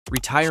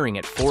Retiring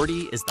at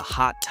 40 is the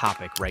hot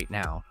topic right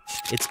now.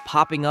 It's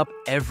popping up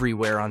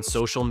everywhere on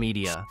social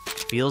media.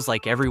 Feels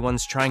like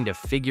everyone's trying to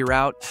figure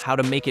out how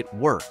to make it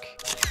work.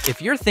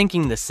 If you're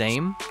thinking the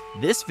same,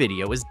 this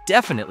video is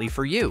definitely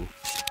for you.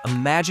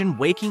 Imagine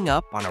waking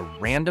up on a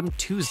random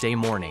Tuesday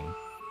morning.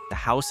 The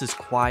house is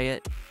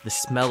quiet, the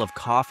smell of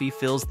coffee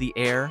fills the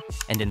air,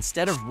 and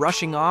instead of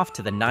rushing off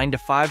to the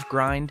 9-to-5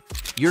 grind,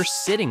 you're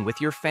sitting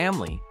with your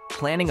family,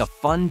 planning a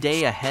fun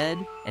day ahead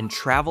and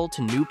travel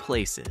to new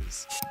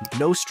places.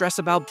 No stress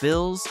about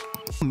bills,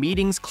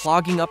 meetings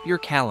clogging up your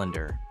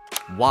calendar.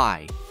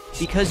 Why?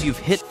 Because you've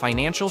hit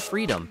financial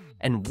freedom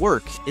and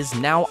work is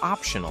now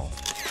optional.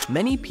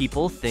 Many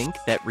people think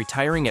that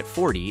retiring at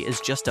 40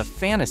 is just a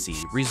fantasy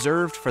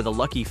reserved for the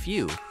lucky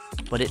few,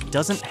 but it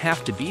doesn't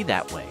have to be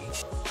that way.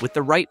 With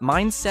the right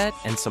mindset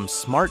and some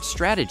smart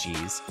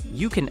strategies,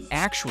 you can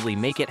actually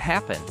make it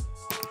happen.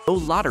 No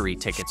lottery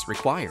tickets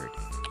required.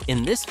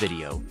 In this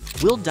video,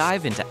 we'll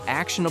dive into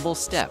actionable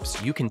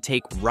steps you can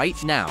take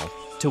right now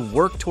to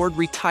work toward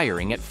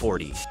retiring at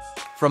 40.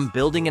 From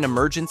building an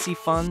emergency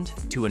fund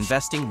to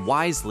investing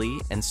wisely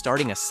and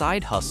starting a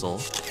side hustle,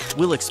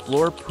 we'll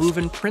explore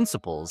proven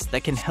principles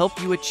that can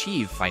help you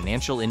achieve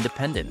financial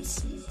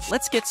independence.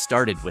 Let's get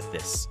started with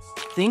this.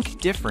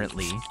 Think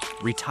differently,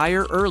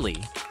 retire early.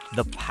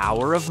 The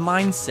power of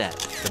mindset.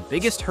 The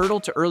biggest hurdle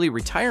to early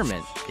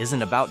retirement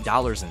isn't about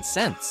dollars and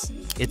cents.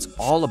 It's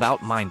all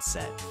about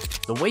mindset.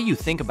 The way you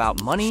think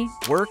about money,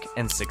 work,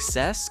 and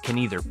success can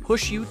either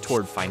push you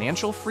toward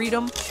financial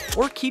freedom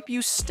or keep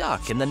you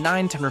stuck in the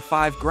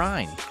 9-to-5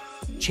 grind.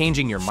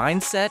 Changing your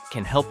mindset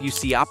can help you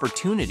see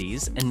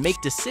opportunities and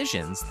make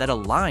decisions that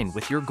align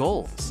with your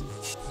goals.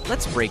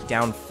 Let's break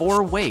down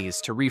 4 ways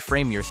to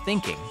reframe your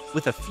thinking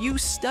with a few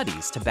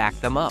studies to back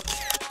them up.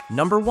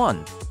 Number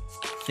 1.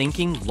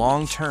 Thinking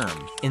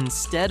long-term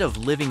instead of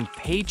living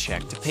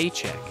paycheck to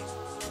paycheck.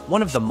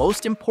 One of the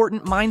most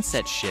important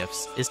mindset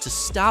shifts is to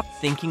stop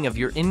thinking of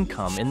your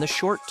income in the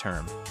short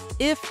term.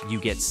 If you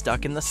get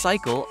stuck in the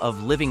cycle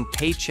of living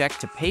paycheck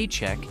to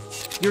paycheck,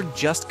 you're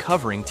just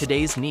covering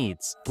today's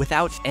needs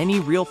without any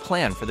real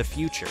plan for the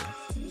future.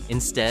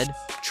 Instead,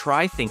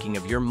 try thinking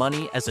of your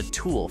money as a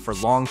tool for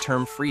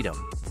long-term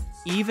freedom.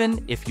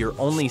 Even if you're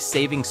only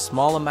saving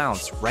small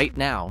amounts right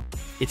now,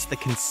 it's the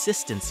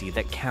consistency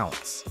that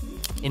counts.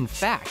 In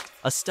fact,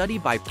 a study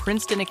by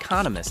Princeton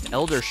economist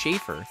Elder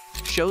Schaefer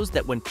shows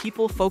that when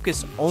people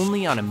focus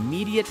only on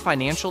immediate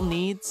financial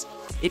needs,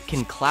 it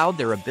can cloud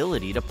their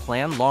ability to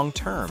plan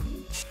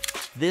long-term.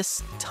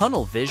 This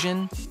tunnel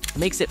vision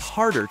makes it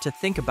harder to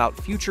think about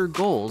future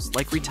goals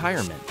like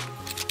retirement.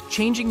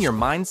 Changing your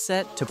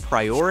mindset to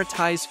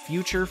prioritize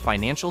future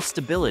financial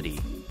stability,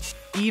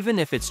 even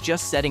if it's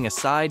just setting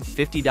aside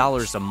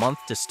 $50 a month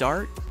to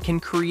start, can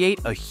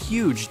create a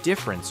huge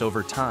difference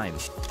over time.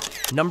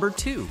 Number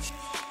 2.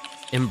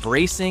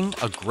 Embracing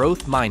a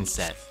growth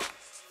mindset.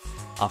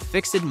 A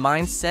fixed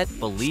mindset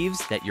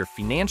believes that your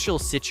financial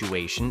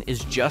situation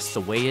is just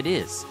the way it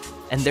is,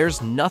 and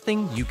there's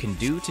nothing you can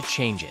do to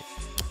change it.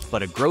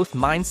 But a growth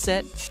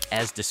mindset,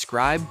 as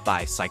described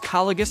by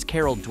psychologist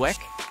Carol Dweck,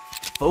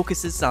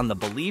 focuses on the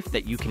belief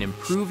that you can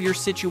improve your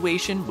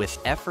situation with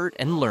effort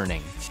and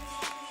learning.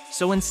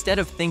 So instead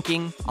of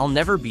thinking, I'll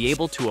never be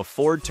able to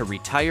afford to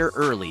retire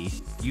early,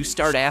 you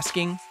start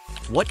asking,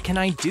 what can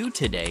I do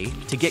today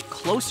to get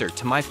closer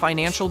to my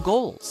financial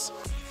goals?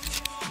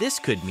 This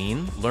could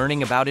mean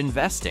learning about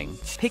investing,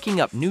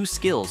 picking up new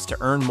skills to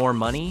earn more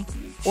money,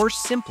 or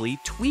simply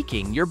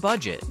tweaking your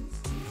budget.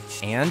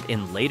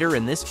 And later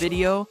in this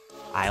video,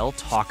 I'll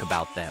talk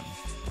about them.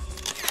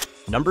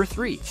 Number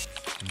 3,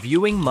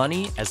 viewing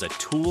money as a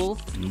tool,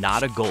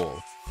 not a goal.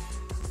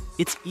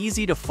 It's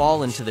easy to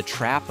fall into the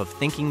trap of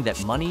thinking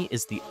that money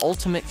is the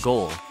ultimate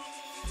goal.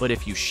 But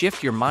if you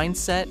shift your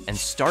mindset and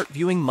start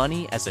viewing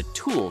money as a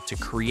tool to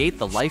create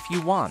the life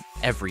you want,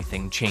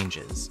 everything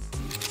changes.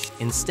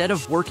 Instead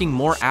of working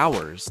more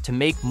hours to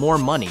make more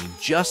money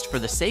just for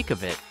the sake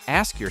of it,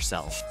 ask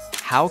yourself,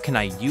 how can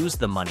I use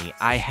the money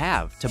I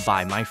have to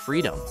buy my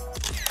freedom?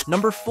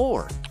 Number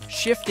 4,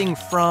 shifting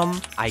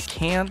from I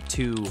can't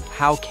to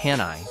how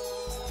can I?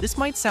 This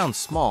might sound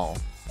small,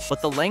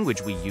 but the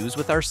language we use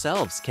with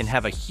ourselves can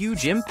have a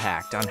huge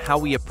impact on how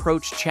we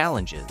approach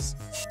challenges.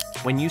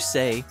 When you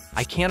say,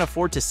 I can't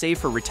afford to save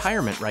for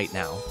retirement right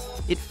now,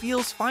 it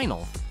feels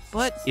final.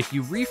 But if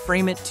you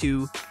reframe it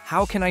to,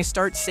 how can I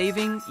start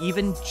saving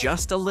even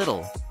just a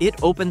little?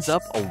 It opens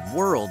up a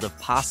world of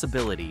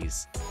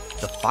possibilities.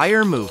 The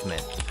FIRE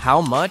movement.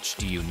 How much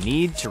do you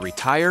need to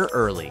retire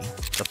early?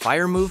 The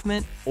FIRE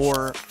movement,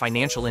 or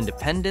financial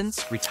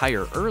independence,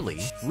 retire early,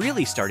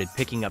 really started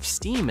picking up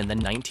steam in the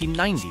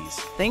 1990s,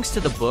 thanks to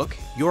the book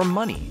Your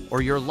Money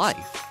or Your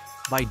Life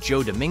by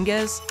Joe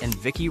Dominguez and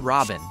Vicki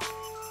Robin.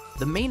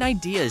 The main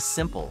idea is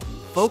simple.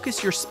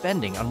 Focus your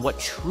spending on what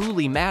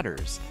truly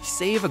matters.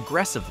 Save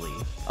aggressively,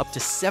 up to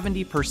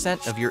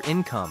 70% of your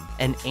income,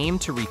 and aim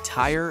to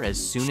retire as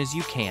soon as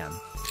you can.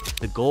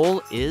 The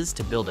goal is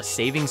to build a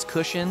savings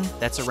cushion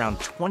that's around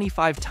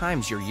 25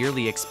 times your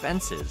yearly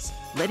expenses,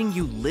 letting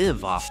you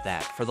live off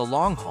that for the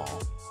long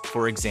haul.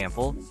 For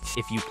example,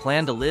 if you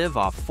plan to live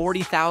off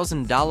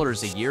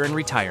 $40,000 a year in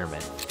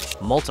retirement,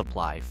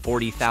 multiply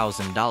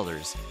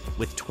 $40,000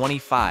 with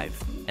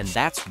 25, and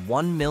that's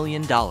 $1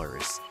 million.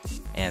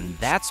 And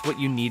that's what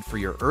you need for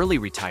your early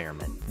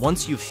retirement.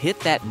 Once you've hit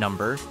that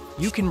number,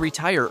 you can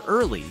retire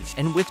early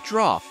and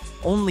withdraw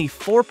only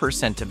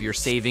 4% of your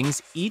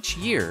savings each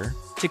year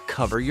to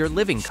cover your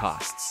living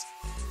costs.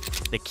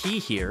 The key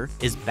here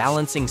is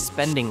balancing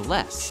spending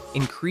less,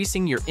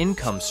 increasing your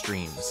income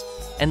streams,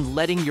 and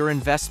letting your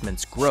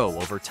investments grow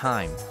over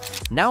time.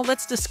 Now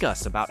let's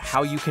discuss about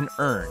how you can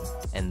earn,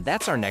 and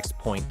that's our next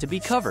point to be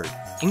covered.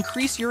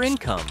 Increase your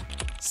income,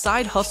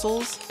 side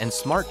hustles, and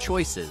smart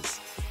choices.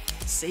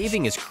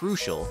 Saving is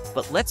crucial,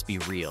 but let's be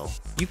real.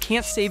 You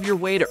can't save your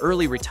way to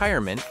early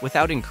retirement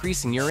without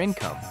increasing your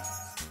income.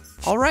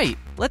 All right,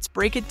 let's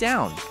break it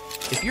down.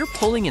 If you're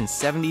pulling in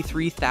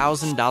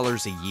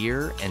 $73,000 a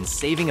year and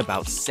saving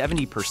about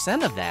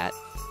 70% of that,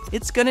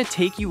 it's gonna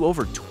take you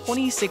over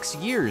 26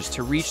 years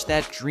to reach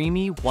that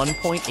dreamy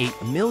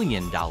 $1.8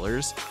 million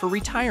for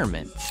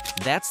retirement.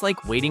 That's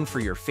like waiting for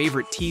your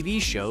favorite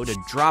TV show to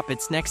drop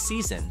its next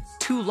season.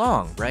 Too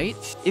long, right?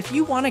 If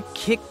you wanna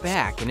kick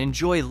back and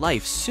enjoy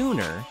life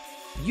sooner,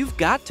 you've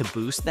got to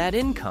boost that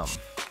income.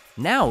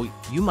 Now,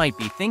 you might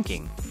be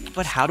thinking,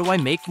 but how do I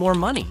make more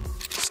money?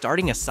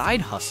 Starting a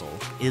side hustle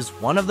is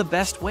one of the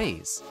best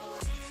ways.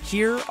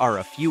 Here are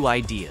a few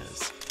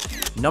ideas.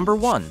 Number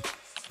 1,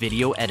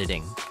 video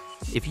editing.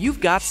 If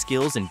you've got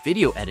skills in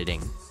video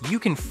editing, you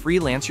can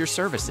freelance your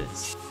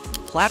services.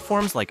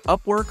 Platforms like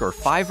Upwork or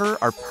Fiverr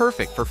are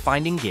perfect for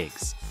finding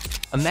gigs.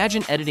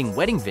 Imagine editing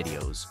wedding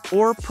videos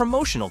or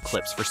promotional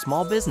clips for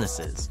small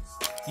businesses.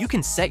 You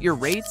can set your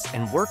rates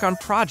and work on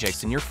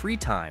projects in your free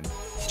time,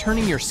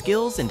 turning your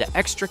skills into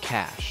extra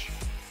cash.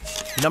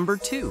 Number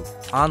 2,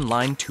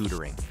 online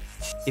tutoring.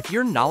 If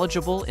you're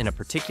knowledgeable in a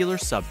particular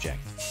subject,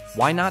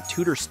 why not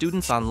tutor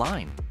students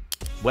online?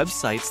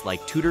 Websites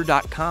like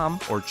tutor.com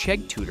or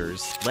Chegg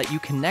Tutors let you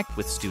connect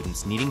with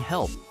students needing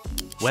help.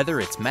 Whether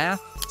it's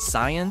math,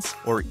 science,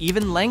 or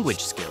even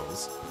language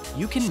skills,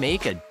 you can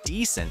make a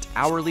decent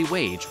hourly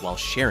wage while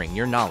sharing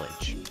your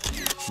knowledge.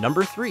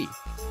 Number 3,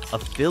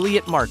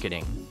 affiliate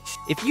marketing.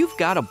 If you've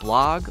got a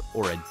blog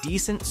or a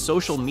decent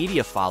social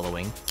media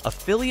following,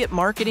 affiliate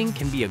marketing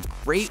can be a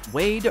great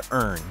way to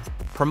earn.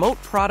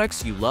 Promote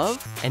products you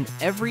love, and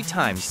every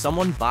time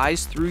someone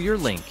buys through your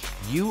link,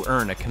 you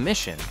earn a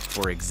commission.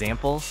 For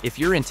example, if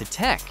you're into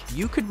tech,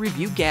 you could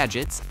review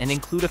gadgets and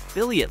include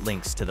affiliate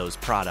links to those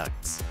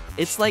products.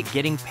 It's like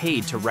getting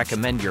paid to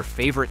recommend your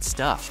favorite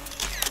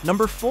stuff.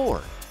 Number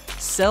 4,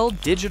 sell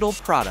digital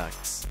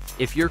products.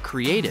 If you're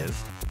creative,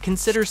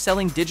 consider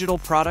selling digital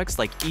products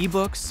like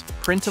ebooks,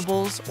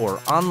 printables, or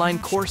online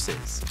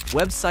courses.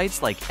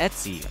 Websites like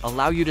Etsy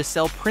allow you to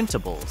sell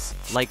printables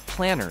like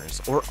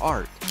planners or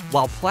art,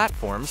 while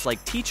platforms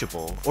like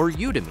Teachable or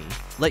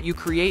Udemy let you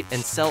create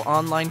and sell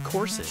online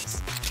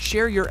courses.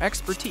 Share your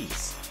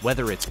expertise,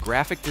 whether it's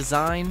graphic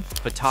design,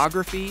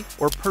 photography,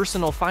 or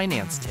personal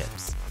finance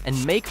tips,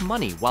 and make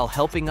money while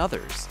helping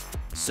others.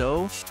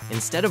 So,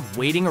 instead of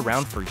waiting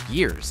around for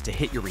years to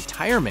hit your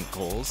retirement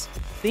goals,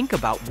 think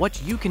about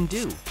what you can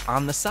do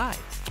on the side.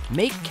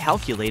 Make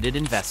calculated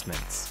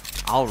investments.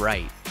 All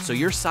right, so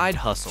your side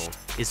hustle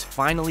is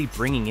finally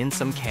bringing in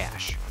some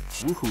cash.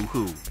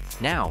 Woohoo-hoo.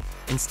 Now,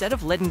 instead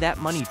of letting that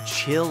money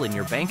chill in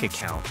your bank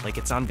account like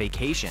it's on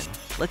vacation,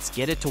 let's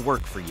get it to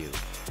work for you.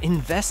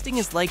 Investing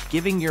is like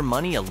giving your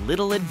money a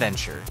little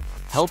adventure,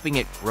 helping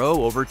it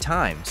grow over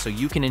time so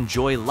you can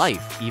enjoy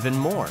life even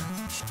more.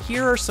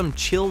 Here are some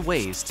chill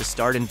ways to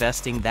start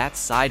investing that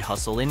side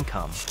hustle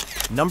income.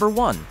 Number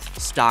 1,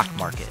 stock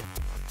market.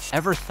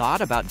 Ever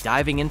thought about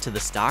diving into the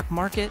stock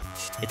market?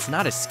 It's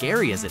not as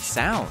scary as it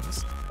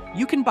sounds.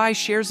 You can buy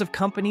shares of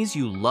companies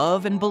you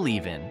love and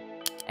believe in.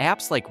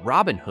 Apps like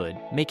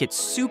Robinhood make it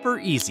super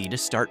easy to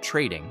start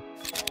trading.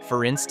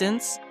 For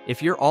instance,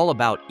 if you're all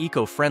about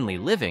eco-friendly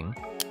living,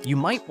 you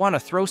might want to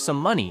throw some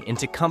money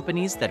into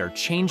companies that are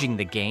changing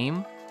the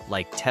game,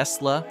 like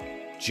Tesla.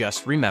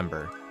 Just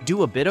remember,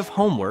 do a bit of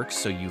homework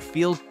so you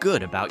feel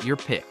good about your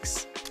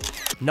picks.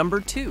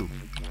 Number 2,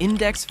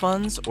 index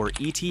funds or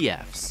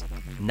ETFs.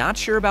 Not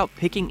sure about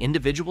picking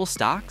individual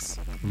stocks?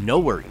 No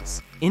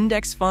worries.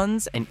 Index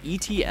funds and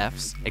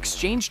ETFs,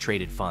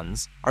 exchange-traded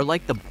funds, are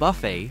like the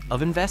buffet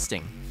of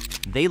investing.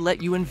 They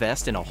let you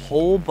invest in a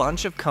whole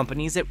bunch of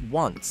companies at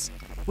once,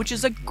 which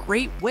is a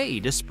great way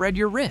to spread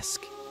your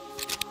risk.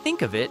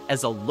 Think of it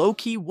as a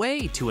low-key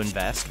way to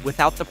invest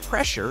without the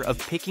pressure of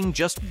picking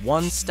just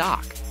one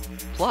stock.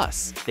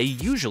 Plus, they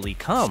usually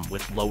come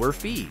with lower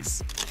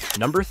fees.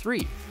 Number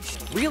 3,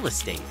 real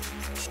estate.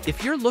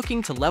 If you're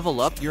looking to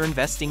level up your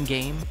investing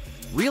game,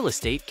 real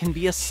estate can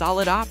be a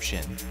solid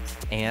option.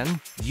 And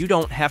you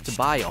don't have to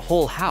buy a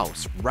whole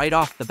house right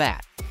off the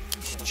bat.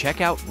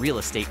 Check out real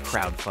estate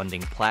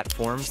crowdfunding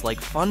platforms like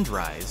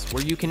Fundrise,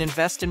 where you can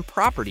invest in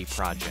property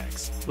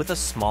projects with a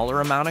smaller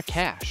amount of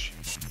cash.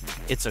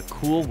 It's a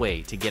cool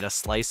way to get a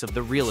slice of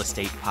the real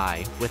estate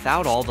pie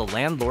without all the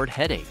landlord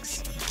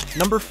headaches.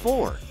 Number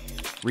 4,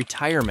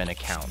 retirement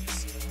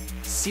accounts.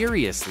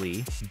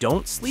 Seriously,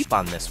 don't sleep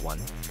on this one.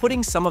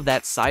 Putting some of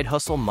that side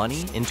hustle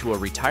money into a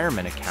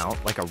retirement account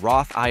like a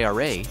Roth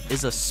IRA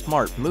is a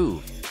smart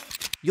move.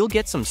 You'll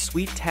get some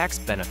sweet tax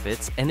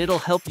benefits, and it'll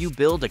help you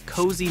build a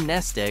cozy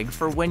nest egg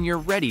for when you're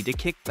ready to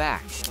kick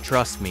back.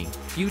 Trust me,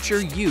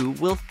 future you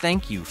will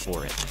thank you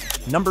for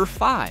it. Number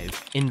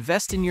 5,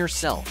 invest in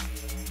yourself.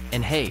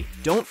 And hey,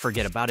 don't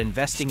forget about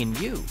investing in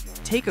you.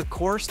 Take a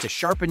course to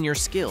sharpen your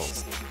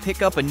skills,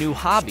 pick up a new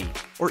hobby,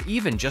 or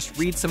even just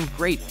read some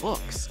great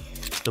books.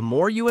 The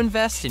more you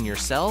invest in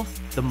yourself,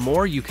 the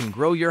more you can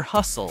grow your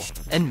hustle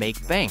and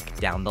make bank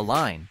down the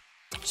line.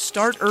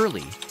 Start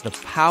early, the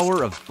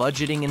power of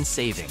budgeting and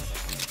saving.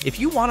 If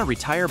you want to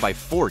retire by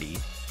 40,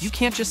 you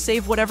can't just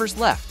save whatever's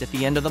left at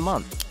the end of the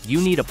month.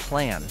 You need a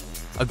plan.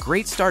 A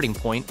great starting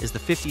point is the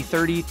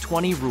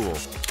 50-30-20 rule,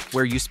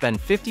 where you spend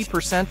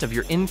 50% of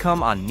your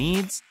income on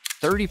needs,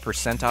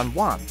 30% on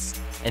wants,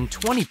 and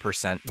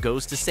 20%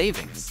 goes to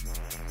savings.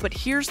 But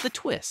here's the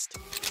twist.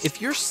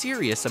 If you're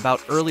serious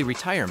about early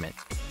retirement,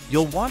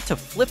 you'll want to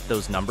flip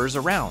those numbers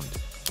around.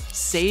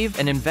 Save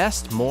and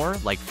invest more,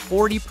 like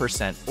 40%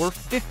 or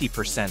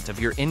 50% of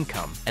your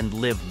income, and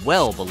live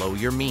well below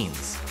your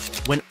means.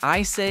 When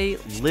I say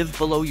live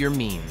below your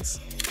means,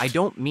 I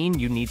don't mean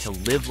you need to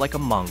live like a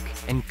monk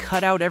and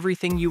cut out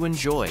everything you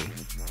enjoy.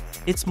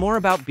 It's more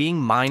about being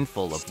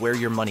mindful of where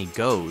your money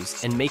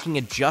goes and making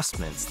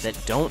adjustments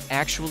that don't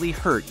actually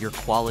hurt your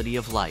quality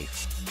of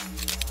life.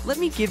 Let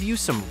me give you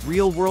some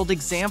real-world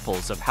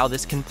examples of how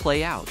this can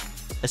play out,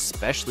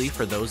 especially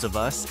for those of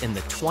us in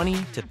the 20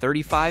 to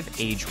 35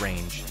 age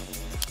range.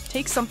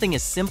 Take something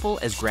as simple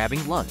as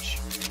grabbing lunch.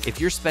 If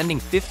you're spending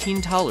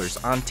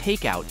 $15 on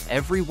takeout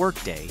every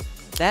workday,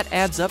 that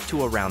adds up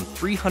to around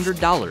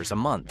 $300 a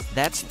month.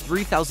 That's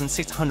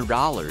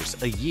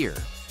 $3,600 a year,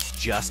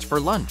 just for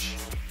lunch.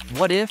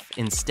 What if,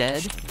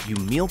 instead, you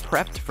meal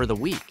prepped for the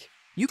week?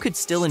 You could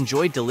still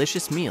enjoy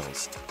delicious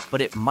meals,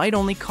 but it might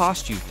only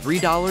cost you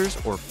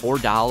 $3 or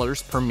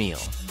 $4 per meal.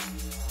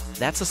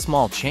 That's a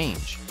small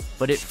change,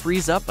 but it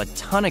frees up a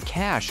ton of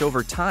cash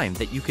over time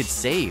that you could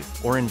save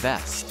or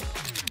invest.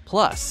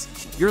 Plus,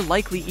 you're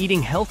likely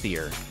eating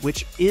healthier,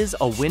 which is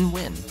a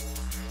win-win.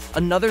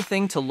 Another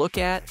thing to look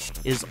at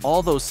is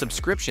all those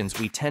subscriptions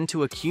we tend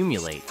to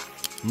accumulate.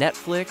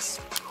 Netflix,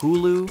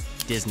 Hulu,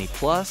 Disney+,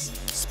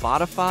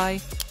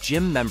 Spotify,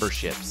 gym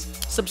memberships,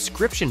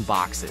 subscription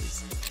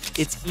boxes.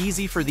 It's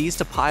easy for these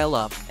to pile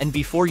up, and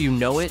before you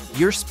know it,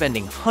 you're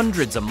spending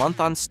hundreds a month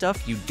on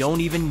stuff you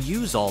don't even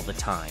use all the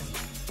time.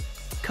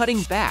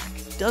 Cutting back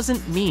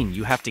doesn't mean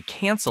you have to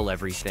cancel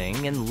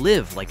everything and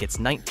live like it's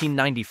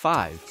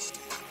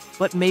 1995.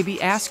 But maybe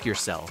ask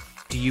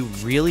yourself, do you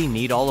really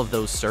need all of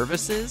those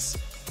services?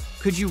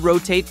 Could you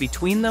rotate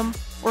between them,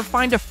 or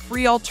find a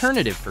free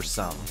alternative for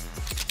some?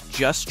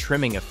 Just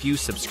trimming a few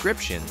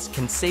subscriptions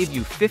can save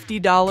you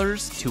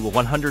 $50 to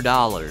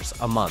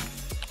 $100 a month.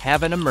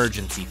 Have an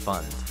emergency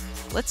fund.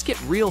 Let's get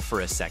real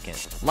for a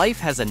second. Life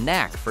has a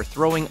knack for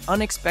throwing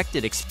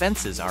unexpected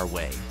expenses our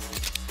way.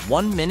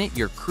 One minute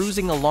you're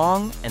cruising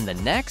along, and the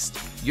next,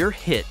 you're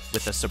hit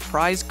with a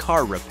surprise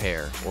car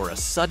repair or a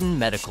sudden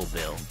medical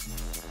bill.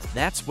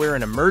 That's where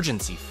an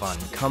emergency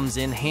fund comes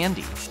in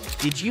handy.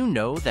 Did you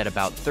know that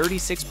about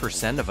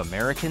 36% of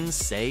Americans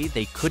say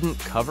they couldn't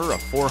cover a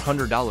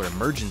 $400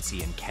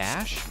 emergency in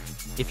cash?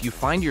 If you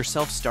find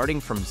yourself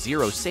starting from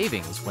zero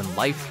savings when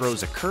life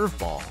throws a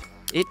curveball,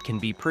 it can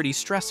be pretty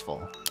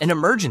stressful. An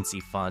emergency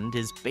fund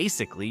is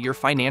basically your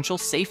financial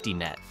safety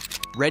net,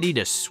 ready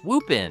to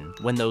swoop in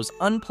when those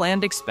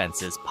unplanned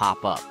expenses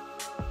pop up.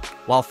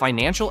 While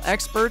financial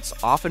experts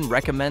often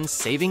recommend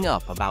saving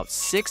up about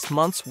 6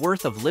 months'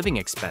 worth of living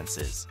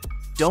expenses,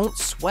 don't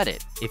sweat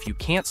it if you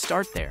can't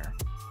start there.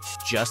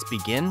 Just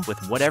begin with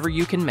whatever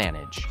you can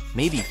manage,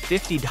 maybe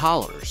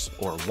 $50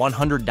 or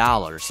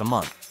 $100 a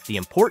month. The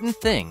important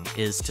thing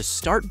is to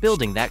start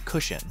building that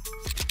cushion.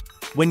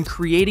 When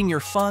creating your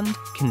fund,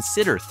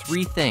 consider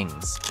 3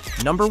 things.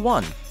 Number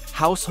 1,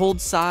 household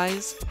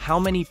size, how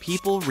many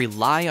people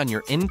rely on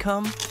your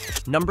income.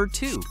 Number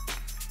 2,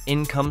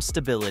 income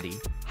stability,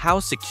 how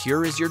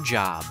secure is your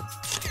job.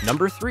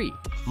 Number 3,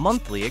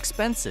 monthly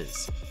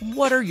expenses,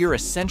 what are your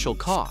essential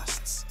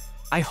costs.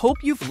 I hope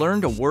you've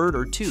learned a word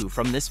or two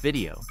from this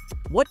video.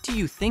 What do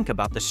you think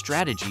about the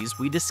strategies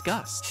we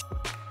discussed?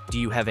 Do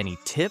you have any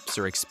tips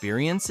or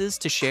experiences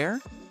to share?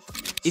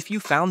 If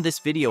you found this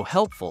video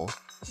helpful,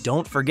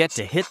 don't forget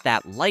to hit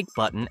that like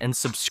button and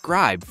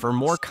subscribe for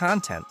more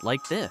content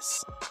like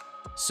this.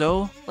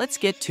 So let's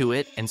get to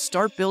it and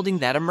start building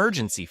that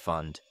emergency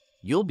fund.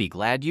 You'll be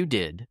glad you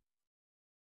did.